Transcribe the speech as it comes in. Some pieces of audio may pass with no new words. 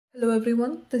Hello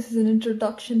everyone, this is an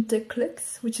introduction to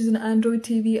Clicks, which is an Android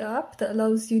TV app that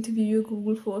allows you to view your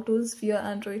Google Photos via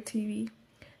Android TV.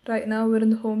 Right now we're in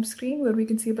the home screen where we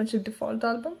can see a bunch of default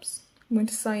albums. I'm going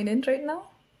to sign in right now.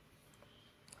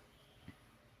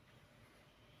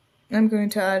 I'm going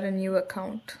to add a new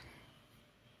account.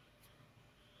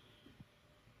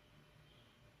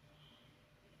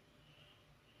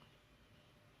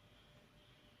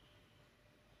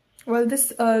 While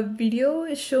this video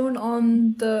is shown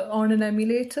on an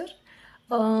emulator,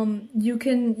 you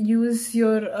can use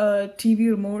your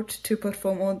TV remote to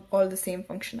perform all the same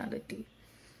functionality.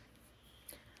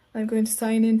 I'm going to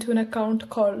sign into an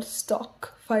account called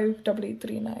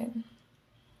stock58839.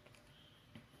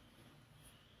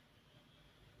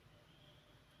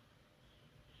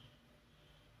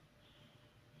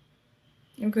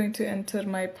 I'm going to enter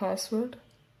my password.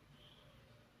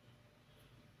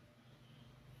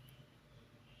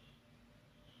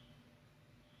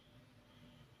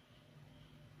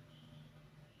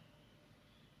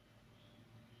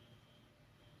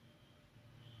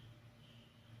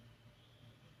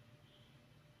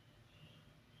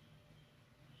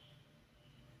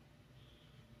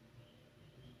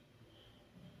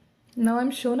 Now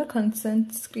I'm shown a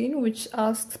consent screen which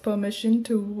asks permission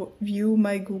to view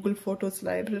my Google Photos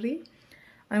library.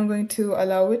 I'm going to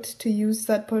allow it to use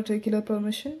that particular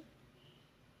permission.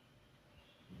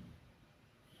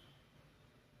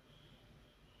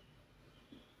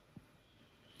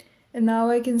 And now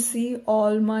I can see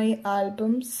all my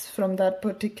albums from that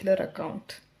particular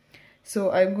account.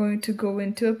 So I'm going to go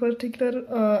into a particular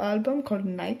album called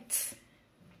Nights,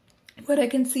 where I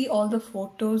can see all the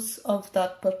photos of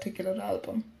that particular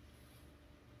album.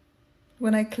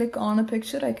 When I click on a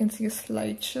picture, I can see a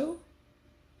slideshow.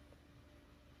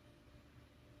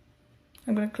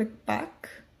 I'm going to click back.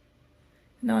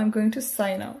 Now I'm going to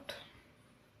sign out.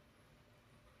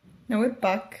 Now we're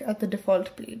back at the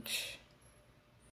default page.